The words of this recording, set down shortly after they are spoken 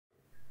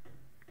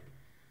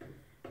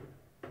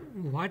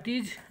What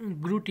is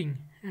grouting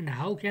and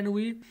how can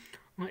we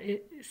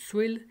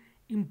soil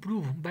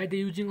improve by the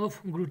using of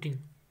grouting?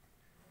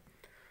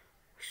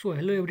 So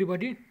hello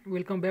everybody,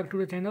 welcome back to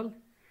the channel.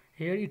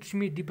 Here it's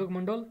me Dipak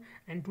Mandal,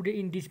 and today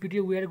in this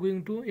video we are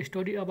going to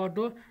study about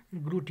the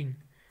grouting.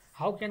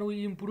 How can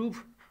we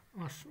improve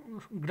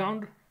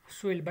ground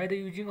soil by the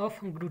using of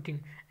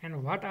grouting,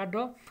 and what are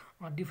the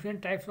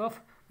different types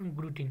of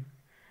grouting?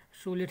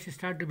 So let's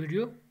start the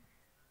video.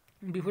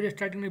 Before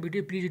starting the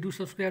video, please do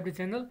subscribe the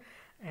channel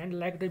and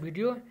like the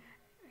video.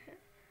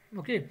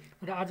 Okay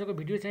र आजको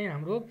video चाहिँ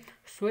हाम्रो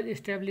soil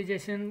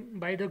stabilisation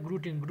by the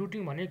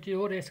ग्रुटिङ भनेको के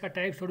हो र यसका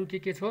टाइप्सहरू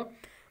के छ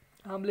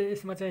हामीले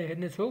यसमा चाहिँ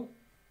हेर्नेछौँ।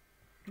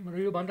 र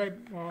योभन्दा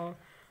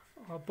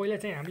पहिला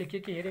चाहिँ हामीले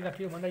के हेरेका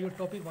थियौँ भन्दा यो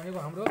टपिक भनेको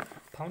हाम्रो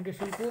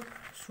फाउन्डेसनको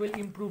सोइल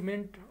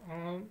इम्प्रुभमेन्ट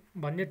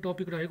भन्ने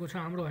टपिक रहेको छ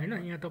हाम्रो, हैन।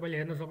 यहाँ तपाईले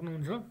हेर्न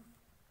सक्नुहुन्छ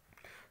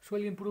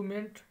सोइल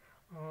इम्प्रुभमेन्ट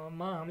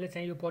मा हामीले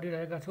चाहिँ यो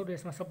पढिरहेका छौँ र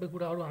यसमा सबै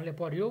कुराहरू हामीले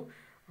पढ्यौँ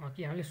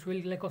कि हामीले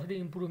सोइललाई कसरी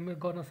इम्प्रुभमेन्ट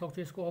गर्न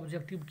सक्छौँ, यसको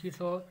अब्जेक्टिभ के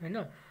छ, हैन।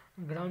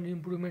 ग्राउन्ड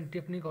इम्प्रुभमेन्ट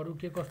टेक्निकहरू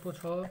के कस्तो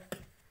छ,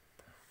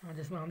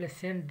 जसमा हामीले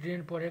सेन्ड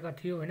ड्रेन पढेका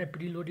थियौँ, हैन।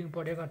 प्री लोडिङ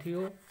पढेका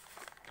थियौँ।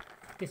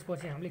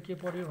 त्यसपछि हामीले के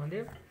पढ्यौँ भने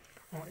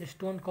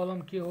स्टोन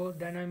कलम के हो,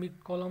 डाइनामिक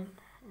कलम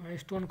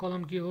स्टोन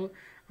कलम के हो,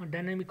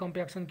 डाइनामिक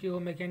कम्प्याक्सन के हो,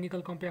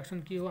 मेकानिकल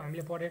कम्प्याक्सन के हो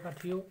हामीले पढेका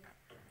थियौँ,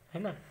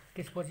 हैन।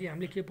 त्यसपछि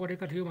हामीले के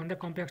पढेका थियौँ भन्दा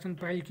कम्प्याक्सन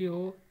पाइल के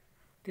हो।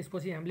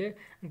 त्यसपछि हामीले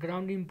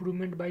ground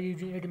improvement by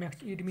using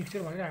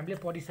admixture भनेर हामीले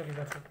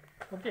पढिसकेका छौँ।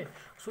 ओके,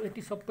 सो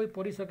यति सबै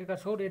पढिसकेका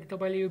छौँ र यदि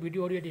तपाईँले यो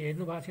भिडियोहरू यदि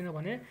हेर्नु भएको छैन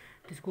भने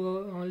त्यसको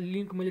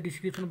लिङ्क मैले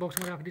डिस्क्रिप्सन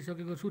बक्समा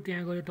राखिदिइसकेको छु,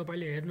 त्यहाँ गएर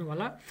तपाईँले हेर्नु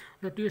होला।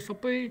 र त्यो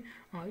सबै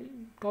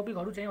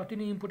टपिकहरू चाहिँ अति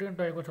नै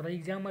इम्पोर्टेन्ट रहेको छ र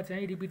इक्जाममा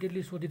चाहिँ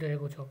रिपिटेडली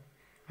सोधिरहेको छ,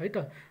 है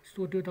त।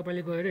 सो त्यो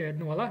तपाईँले गएर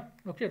हेर्नु होला।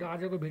 ओके, र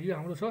आजको भिडियो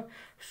हाम्रो छ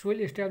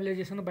soil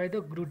stabilisation by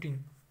the ग्रुटिङ।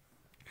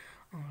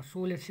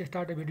 So let's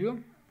start the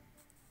video.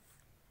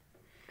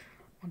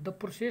 The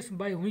process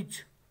by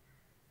which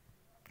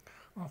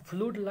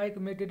fluid-like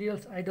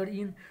materials either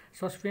in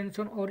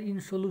suspension or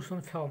in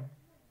solution form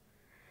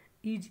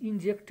is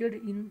injected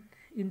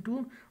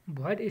into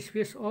void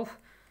space of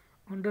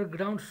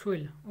underground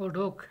soil or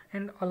rock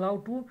and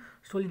allowed to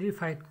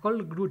solidify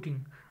called grouting.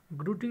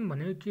 Grouting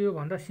भनेको के हो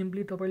भन्दा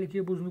simply तपाईले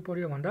के बुझ्नु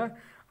पर्यो भन्दा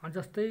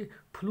जस्तै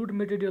फ्लुइड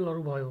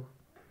मेटेरियलहरू भयो,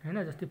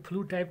 हैन। जस्तै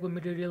फ्लुइड टाइपको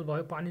मेटेरियल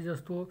भयो, पानी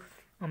जस्तो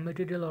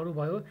मेटेरियलहरू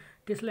भयो,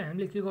 त्यसलाई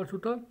हामीले के गर्छौँ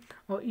त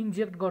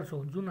इन्जेक्ट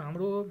गर्छौँ। जुन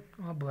हाम्रो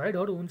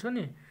भोइडहरू हुन्छ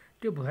नि,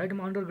 त्यो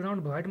भोइडमा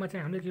अन्डरग्राउन्ड भोइडमा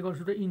चाहिँ हामीले के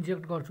गर्छौँ त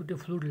इन्जेक्ट गर्छौँ त्यो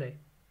फ्लुइडलाई,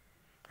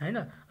 हैन।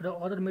 र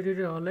अदर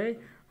मेटेरियलहरूलाई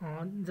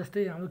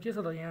जस्तै हाम्रो के छ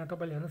त यहाँ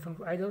तपाईँले हेर्न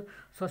सक्नुहुन्छ आइदर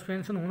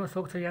सस्पेन्सन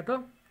हुनसक्छ या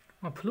त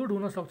फ्लुइड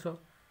हुनसक्छ,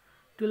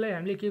 त्यसलाई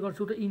हामीले के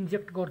गर्छौँ त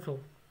इन्जेक्ट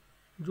गर्छौँ।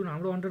 जुन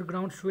हाम्रो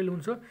अन्डरग्राउन्ड सोइल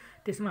हुन्छ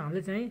त्यसमा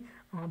हामीले चाहिँ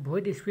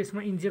भोइड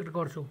स्पेसमा इन्जेक्ट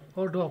गर्छौँ।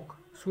 और रक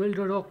सोइल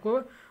र रकको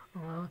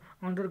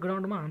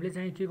अन्डरग्राउन्डमा हामीले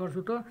चाहिँ के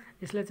गर्छौँ त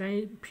यसलाई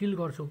चाहिँ फिल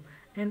गर्छौँ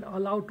and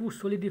allow to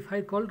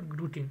solidify called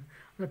ग्रुटिङ।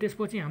 र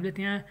त्यसपछि हामीले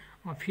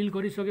त्यहाँ फिल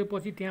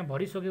गरिसकेपछि त्यहाँ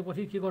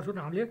भरिसकेपछि के गर्छौँ त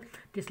हामीले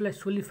त्यसलाई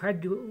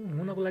सोलिफाइड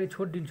हुनको लागि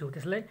छोडिदिन्छौँ,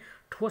 त्यसलाई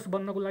ठोस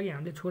बन्नको लागि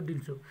हामीले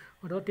छोडिदिन्छौँ।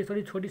 र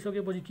त्यसरी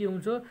छोडिसकेपछि के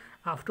हुन्छ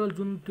आफ्टर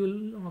जुन त्यो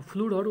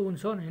फ्लुइडहरू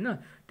हुन्छ हैन,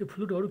 त्यो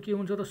फ्लुइडहरू के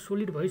हुन्छ त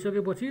सोलिड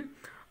भइसकेपछि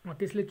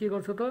त्यसले के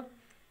गर्छ त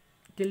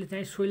त्यसले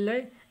चाहिँ सोइललाई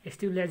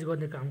स्टेबिलाइज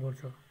गर्ने काम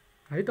गर्छ,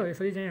 है त।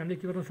 यसरी चाहिँ हामीले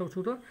के गर्न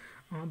सक्छौँ त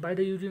by the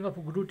using of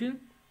ग्रुटिङ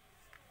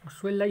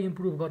सोइललाई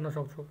improve गर्न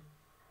सक्छौँ।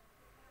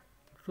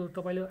 सो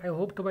तपाईँले आई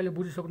होप तपाईँले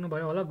बुझिसक्नु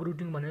भयो होला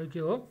ग्रुटिङ भनेको के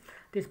हो।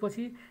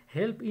 त्यसपछि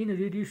help in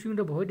reducing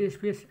the void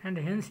space and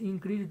hence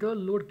increase the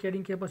load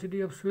carrying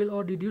capacity of soil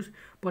or reduce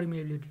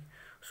permeability.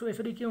 So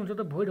यसरी के हुन्छ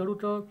त भोइडहरू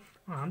त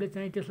हामीले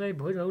चाहिँ त्यसलाई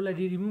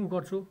भोइडहरूलाई रिमुभ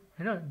गर्छौँ,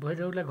 हैन।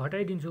 भोइडहरूलाई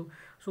घटाइदिन्छौँ।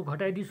 सो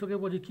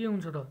घटाइदिइसकेपछि के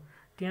हुन्छ त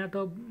त्यहाँ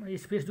त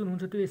स्पेस जुन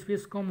हुन्छ त्यो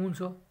स्पेस कम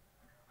हुन्छ,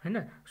 हैन।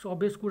 सो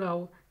अभियस कुरा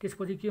हो।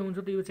 त्यसपछि के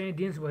हुन्छ त यो चाहिँ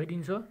डेन्स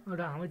भइदिन्छ र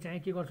हामीले चाहिँ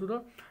के गर्छौँ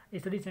त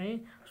यसरी चाहिँ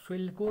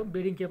सोइलको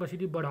बेरिङ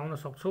क्यापासिटी बढाउन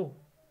सक्छौँ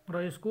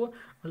र यसको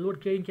लोड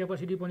क्यारिङ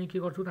क्यापासिटी पनि के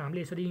गर्छौँ त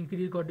हामीले यसरी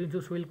इन्क्रिज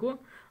गरिदिन्छौँ सोइलको।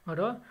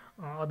 र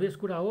अभियस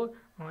कुरा हो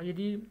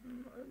यदि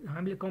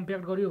हामीले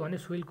कम्प्याक्ट गर्यो भने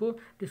सोइलको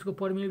त्यसको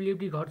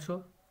पर्मिएबिलिटी घट्छ,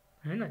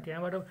 हैन।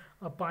 त्यहाँबाट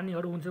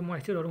पानीहरू हुन्छ,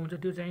 मोइस्चरहरू हुन्छ,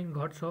 त्यो चाहिँ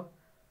घट्छ,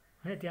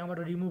 हैन, त्यहाँबाट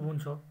रिमुभ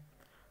हुन्छ।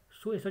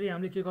 सो यसरी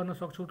हामीले के गर्न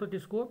सक्छौँ त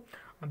त्यसको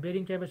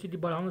बेरिङ क्यापेसिटी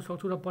बढाउन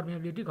सक्छौँ र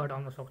पर्मिएबिलिटी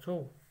घटाउन सक्छौँ,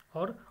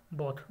 और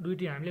बोथ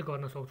दुईटै हामीले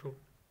गर्न सक्छौँ।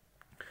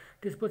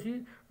 त्यसपछि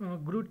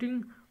ग्रुटिङ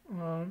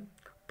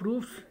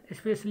proves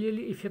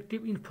specially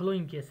effective in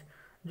flowing case.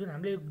 जुन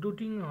हामीले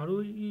ग्रुटिङहरू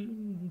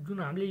जुन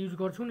हामीले युज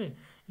गर्छौँ नि,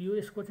 यो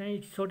यसको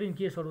चाहिँ सर्टेन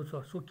केसहरू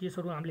छ। सो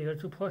केसहरू हामीले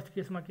हेर्छौँ। फर्स्ट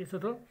केसमा के छ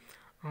त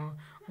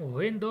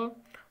when the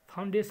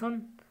foundation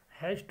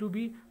has to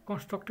be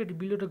constructed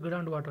below the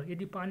ground water.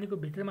 यदि पानीको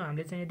भित्रमा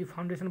हामीले चाहिँ यदि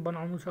फाउन्डेसन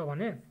बनाउनु छ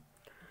भने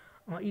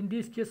in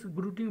this case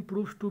ग्रुटिङ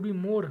proves to be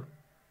more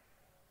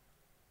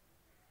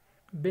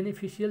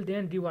beneficial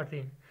then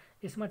डिवाटरिङ।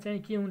 यसमा चाहिँ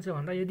के हुन्छ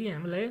भन्दा यदि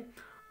हामीलाई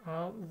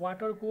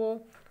वाटरको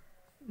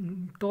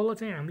तल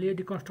चाहिँ हामीले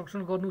यदि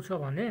कन्स्ट्रक्सन गर्नु छ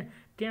भने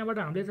त्यहाँबाट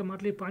हामीले चाहिँ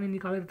मात्रै पानी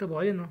निकालेर त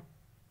भएन,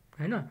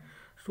 हैन।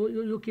 सो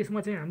यो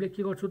केसमा चाहिँ हामीले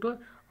के गर्छौँ त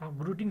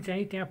ग्रुटिङ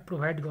चाहिँ त्यहाँ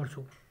प्रोभाइड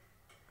गर्छौँ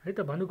है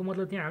त। भन्नुको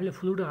मतलब त्यहाँ हामीले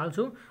फ्लुइड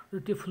हाल्छौँ र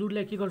त्यो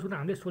फ्लुइडलाई के गर्छौँ त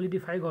हामीले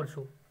सोलिडिफाई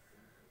गर्छौँ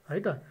है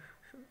त।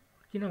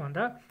 किन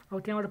भन्दा अब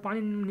त्यहाँबाट पानी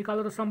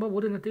निकाल्न त सम्भव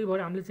हुँदैन, त्यही भएर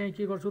हामीले चाहिँ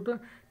के गर्छौँ त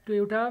त्यो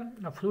एउटा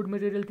फ्लुइड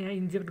मेटेरियल त्यहाँ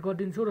इन्जेक्ट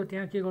गरिदिन्छौँ र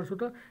त्यहाँ के गर्छौँ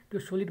त त्यो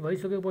सोलिड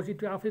भइसकेपछि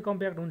त्यो आफै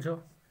कम्प्याक्ट हुन्छ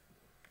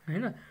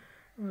हैन।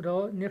 र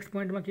नेक्स्ट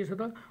पोइन्टमा के छ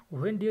त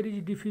when there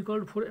is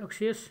difficult for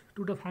access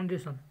to the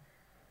foundation,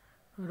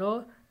 र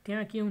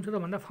त्यहाँ के हुन्छ त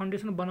भन्दा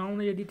फाउन्डेसन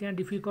बनाउन यदि त्यहाँ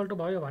डिफिकल्ट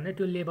भयो भने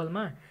त्यो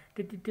लेभलमा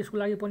त्यसको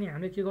लागि पनि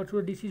हामीले के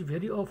गर्छौँ, this is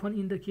very often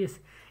in the case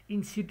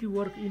in city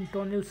work in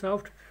tunnel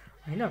shaft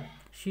हैन,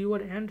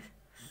 सिवर एन्ड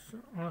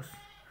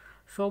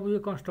सबवे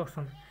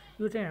कन्स्ट्रक्सन।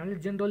 यो चाहिँ हामीले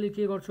जेनरली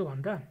के गर्छौँ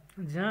भन्दा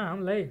जहाँ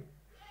हामीलाई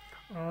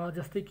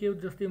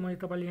जस्तै मैले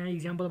तपाईँले यहाँ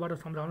इक्जाम्पलबाट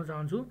सम्झाउन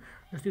चाहन्छु,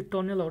 जस्तै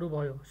टनलहरू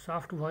भयो,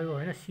 साफ्ट भयो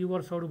होइन,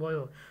 सिवर्सहरू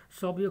भयो,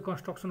 सबवे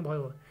कन्स्ट्रक्सन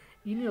भयो,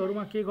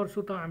 यिनीहरूमा के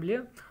गर्छौँ त हामीले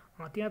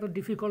त्यहाँ त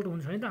डिफिकल्ट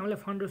हुन्छ नि त हामीलाई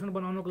फाउन्डेसन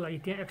बनाउनको लागि,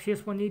 त्यहाँ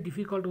एक्सेस पनि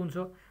डिफिकल्ट हुन्छ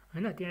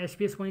होइन, त्यहाँ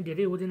स्पेस पनि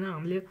धेरै हुँदैन,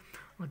 हामीले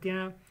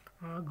त्यहाँ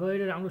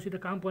गएर राम्रोसित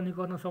काम पनि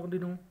गर्न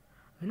सक्दैनौँ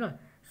होइन।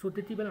 सो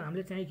त्यति बेला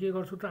हामीले चाहिँ के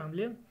गर्छौँ त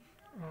हामीले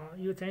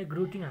यो चाहिँ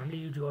ग्रुटिङ हामीले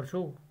युज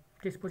गर्छौँ।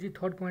 त्यसपछि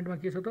थर्ड पोइन्टमा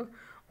के छ त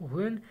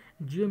when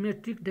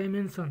geometric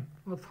dimension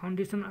of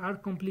foundation are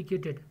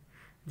complicated,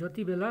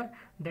 जति बेला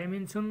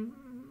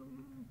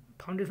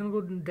फाउन्डेसनको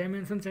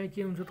डाइमेन्सन चाहिँ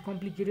के हुन्छ त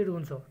कम्प्लिकेटेड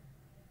हुन्छ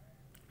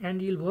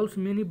and involves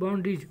many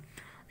बाउन्ड्रिज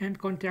and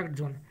contact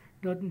John,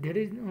 र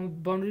धेरै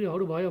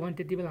बाउन्ड्रीहरू भयो भने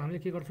त्यति बेला हामीले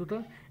के गर्छौँ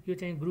त यो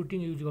चाहिँ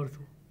ग्रुटिङ युज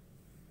गर्छौँ।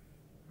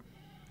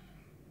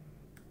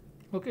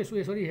 ओके, सो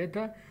यसरी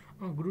हेर्दा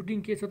ग्रुटिङ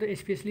के छ त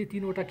स्पेसली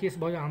तीनवटा केस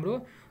भयो हाम्रो,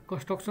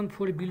 construction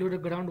for below the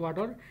ground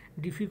water,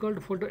 difficult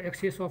for the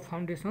access of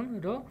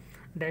foundation र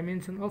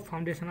dimension of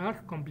foundation are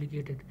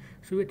complicated.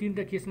 So यो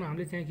तीनवटा केसमा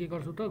हामीले चाहिँ के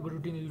गर्छौँ त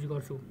ग्रुटिङ युज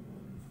गर्छौँ।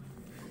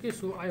 ओके,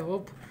 सो आई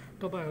होप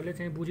तपाईँहरूले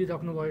चाहिँ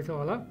बुझिराख्नु भएछ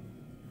होला।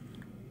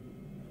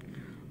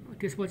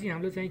 त्यसपछि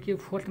हाम्रो चाहिँ के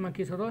फोर्थमा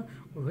के छ त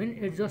when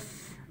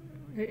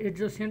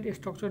adjacent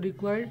structure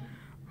required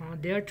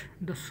that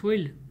the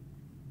soil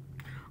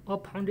of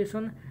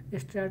foundation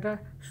strata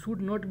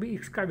should not be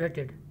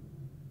एक्सकाभेटेड।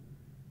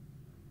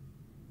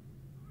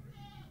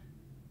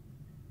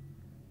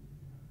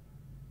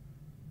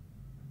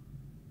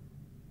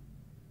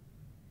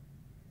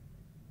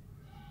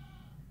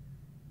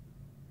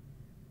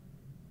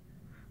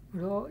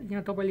 र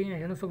यहाँ तपाईँले यहाँ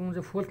हेर्न सक्नुहुन्छ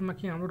फोर्थमा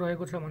के हाम्रो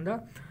रहेको छ भन्दा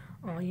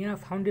यहाँ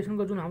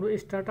फाउन्डेसनको जुन हाम्रो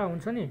स्ट्राटा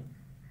हुन्छ नि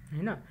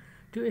हैन,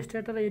 त्यो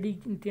स्ट्राटालाई यदि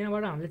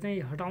त्यहाँबाट हामीले चाहिँ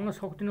हटाउन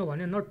सक्दैनौँ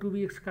भने नट टु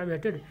बी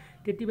एक्सकाभेटेड,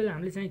 त्यति बेला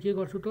हामीले चाहिँ के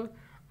गर्छौँ त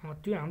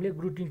त्यो हामीले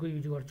ग्रुटिङको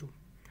युज गर्छौँ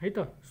है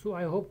त। सो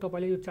आई होप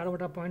तपाईँले यो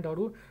चारवटा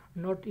पोइन्टहरू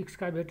नट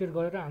एक्सकाभेटेड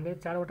गरेर हामीले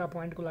चारवटा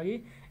पोइन्टको लागि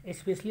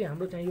स्पेसली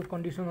हाम्रो चाहिँ यो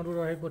कन्डिसनहरू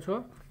रहेको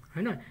छ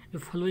हैन। यो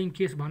फलोइङ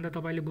केस भन्दा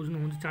तपाईँले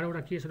बुझ्नुहुन्छ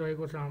चारवटा केस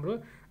रहेको छ हाम्रो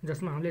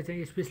जसमा हामीले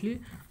चाहिँ स्पेसली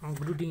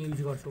ग्रुटिङ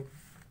युज गर्छौँ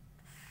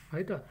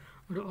है त।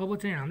 र अब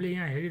चाहिँ हामीले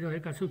यहाँ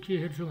हेरिरहेका छौँ के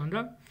हेर्छौँ भन्दा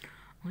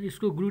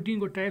यसको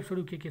ग्रुटिङको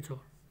टाइप्सहरू के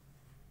छ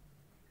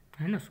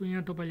हैन। सो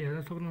यहाँ तपाईँले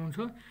हेर्न सक्नुहुन्छ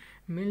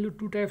मेनली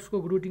टु टाइप्सको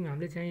ग्रुटिङ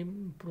हामीले चाहिँ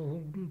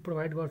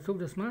प्रोभाइड गर्छौँ,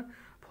 जसमा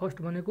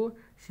फर्स्ट भनेको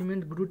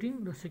सिमेन्ट ग्रुटिङ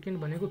र सेकेन्ड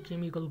भनेको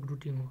केमिकल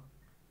ग्रुटिङ हो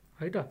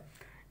है त।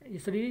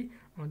 यसरी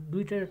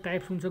दुईवटा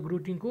टाइप्स हुन्छ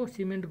ग्रुटिङको,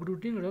 सिमेन्ट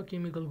ग्रुटिङ र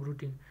केमिकल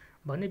ग्रुटिङ।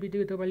 भन्ने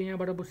बित्तिकै तपाईँले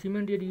यहाँबाट अब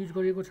सिमेन्ट यदि युज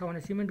गरिएको छ भने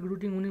सिमेन्ट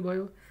ग्रुटिङ हुने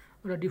भयो,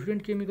 र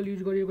डिफ्रेन्ट केमिकल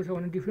युज गरिएको छ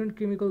भने डिफ्रेन्ट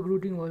केमिकल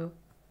ग्रुटिङ भयो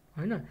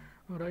हैन।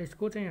 र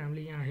यसको चाहिँ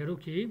हामीले यहाँ हेरौँ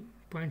केही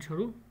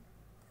पोइन्ट्सहरू।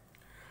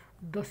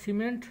 The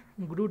cement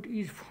Groot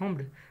is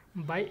firmed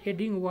by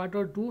adding water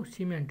to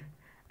cement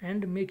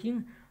and making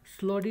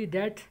slurry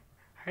that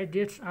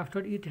hydrates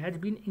after it has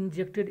been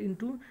injected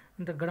into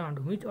the ground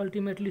which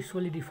ultimately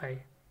solidify।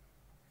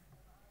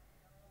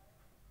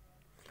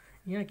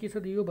 यहाँ के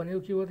छ त यो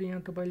भनेको के हो त यहाँ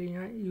तपाईँले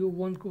यहाँ यो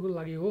वनको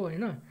लागि हो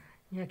हैन।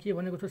 यहाँ के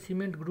भनेको छ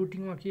सिमेन्ट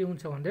ग्रुटिङमा के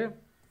हुन्छ भन्दा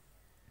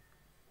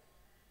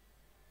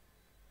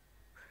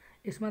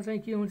यसमा चाहिँ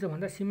के हुन्छ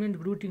भन्दा सिमेन्ट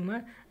ग्रुटिङमा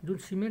जुन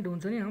सिमेन्ट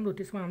हुन्छ नि हाम्रो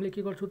त्यसमा हामीले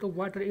के गर्छौँ त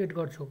वाटर एड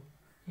गर्छौँ।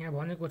 यहाँ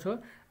भनेको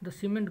छ the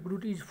cement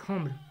Groot is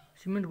firmed,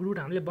 cement Groot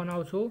हामीले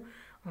बनाउँछौँ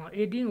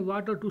एडिङ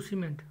वाटर टु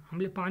सिमेन्ट,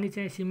 हामीले पानी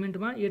चाहिँ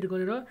सिमेन्टमा एड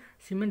गरेर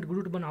सिमेन्ट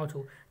ग्रुट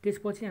बनाउँछौँ।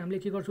 त्यसपछि हामीले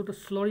के गर्छौँ त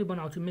स्लरी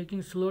बनाउँछौँ,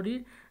 making slurry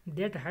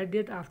that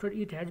hydrate after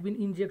it has been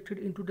injected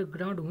into the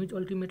ground which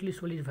ultimately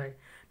solidify.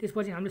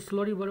 त्यसपछि हामीले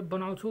स्लरी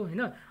बनाउँछौँ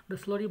होइन, र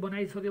स्लरी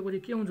बनाइसकेपछि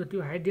के हुन्छ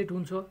त्यो हाइड्रेट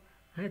हुन्छ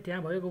होइन,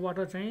 त्यहाँ भएको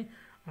वाटर चाहिँ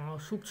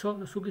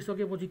सुक्छ,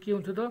 सुकिसकेपछि के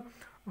हुन्छ त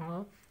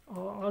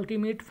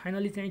अल्टिमेट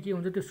फाइनली चाहिँ के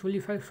हुन्छ त्यो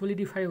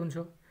सोलिडिफाई हुन्छ।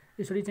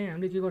 यसरी चाहिँ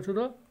हामीले के गर्छौँ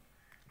त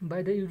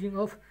by the using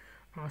of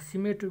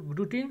cement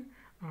ग्रुटिङ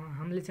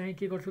हामीले चाहिँ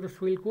के गर्छौँ त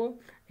सोइलको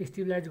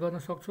स्टेबलाइज गर्न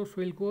सक्छौँ,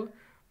 सोइलको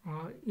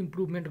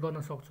इम्प्रुभमेन्ट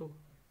गर्न सक्छौँ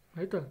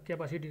है त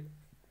क्यापासिटी।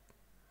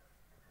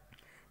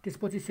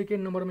 त्यसपछि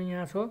सेकेन्ड नम्बरमा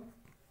यहाँ छ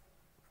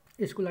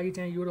यसको लागि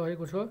चाहिँ यो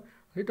रहेको छ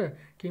है त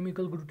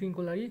केमिकल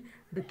ग्रुटिङको लागि।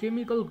 The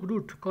chemical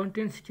Groot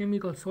contents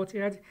chemical such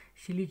as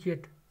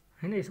silicate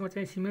हैन। यसमा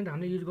चाहिँ सिमेन्ट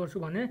हामीले युज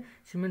गर्छौँ भने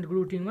सिमेन्ट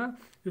ग्रुटिङमा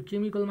यो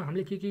केमिकलमा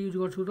हामीले के युज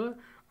गर्छौँ त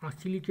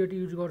सिलिकेट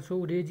युज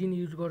गर्छौँ, रेजिन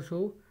युज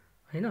गर्छौँ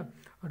हैन।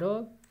 र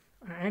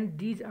and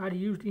these are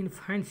use in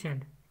fine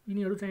sand,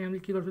 यिनीहरू चाहिँ हामीले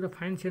के गर्छौँ त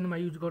फाइन स्यान्डमा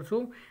युज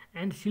गर्छौँ।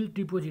 एन्ड सिल्ट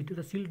डिपोजिट,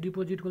 र सिल्ट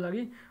डिपोजिटको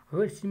लागि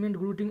where cement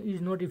ग्रुटिङ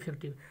is not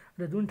effective,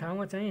 र जुन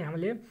ठाउँमा चाहिँ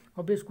हामीले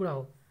अभियस कुरा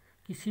हो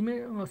कि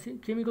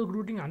केमिकल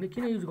ग्रुटिङ हामीले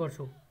किन युज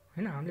गर्छौँ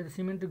हैन, हामीले त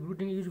सिमेन्ट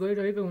ग्रुटिङ युज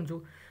गरिरहेको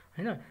हुन्छौँ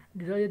हैन।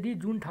 र यदि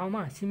जुन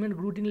ठाउँमा सिमेन्ट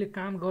ग्रुटिङले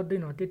काम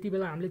गर्दैन त्यति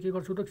बेला हामीले के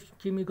गर्छौँ त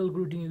केमिकल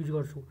ग्रुटिङ युज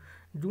गर्छौँ।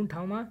 जुन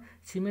ठाउँमा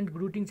सिमेन्ट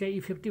ग्रुटिङ चाहिँ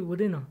इफेक्टिभ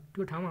हुँदैन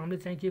त्यो ठाउँमा हामीले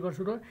चाहिँ के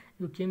गर्छौँ त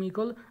यो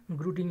केमिकल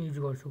ग्रुटिङ युज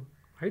गर्छौँ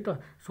है त।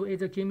 सो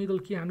एज अ केमिकल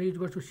के हामीले युज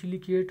गर्छौँ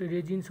सिलिकेट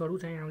रेजिन्सहरू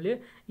चाहिँ हामीले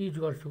युज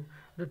गर्छौँ,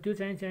 र त्यो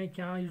चाहिँ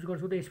कहाँ युज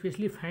गर्छौँ त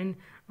स्पेसली फाइन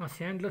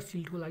स्यान्ड र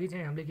सिल्टको लागि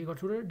चाहिँ हामीले के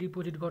गर्छौँ र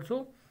डिपोजिट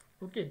गर्छौँ।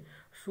 Okay,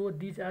 so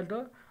these are the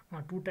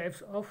two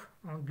types of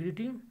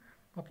greeting.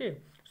 Okay,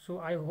 so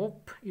I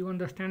hope you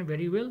understand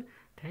very well.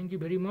 Thank you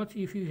very much.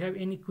 If you have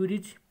any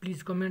queries,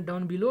 please comment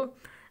down below,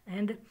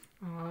 and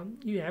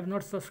you have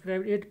not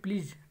subscribed yet,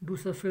 please do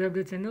subscribe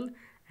the channel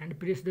and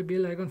press the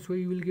bell icon so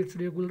you will get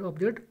regular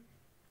update.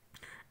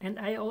 And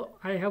I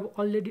have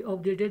already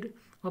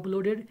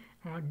uploaded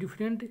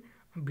different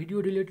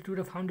video related to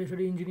the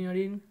foundation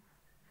engineering,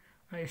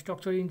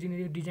 structural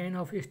engineering, design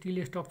of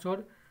steel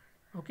structure,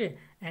 okay,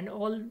 and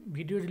all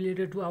videos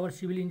related to our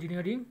civil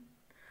engineering.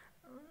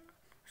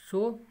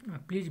 So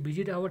please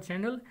visit our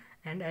channel,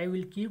 and I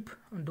will keep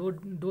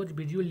those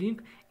video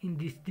link in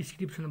this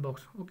description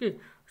box. Okay,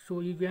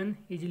 so you can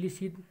easily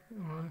see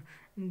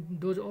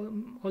those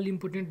all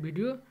important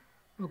video.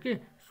 Okay,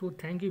 so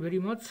thank you very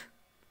much.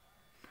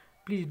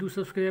 Please do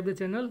subscribe the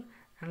channel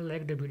and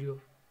like the video.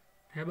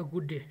 Have a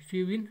good day. See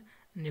you in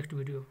next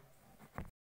video.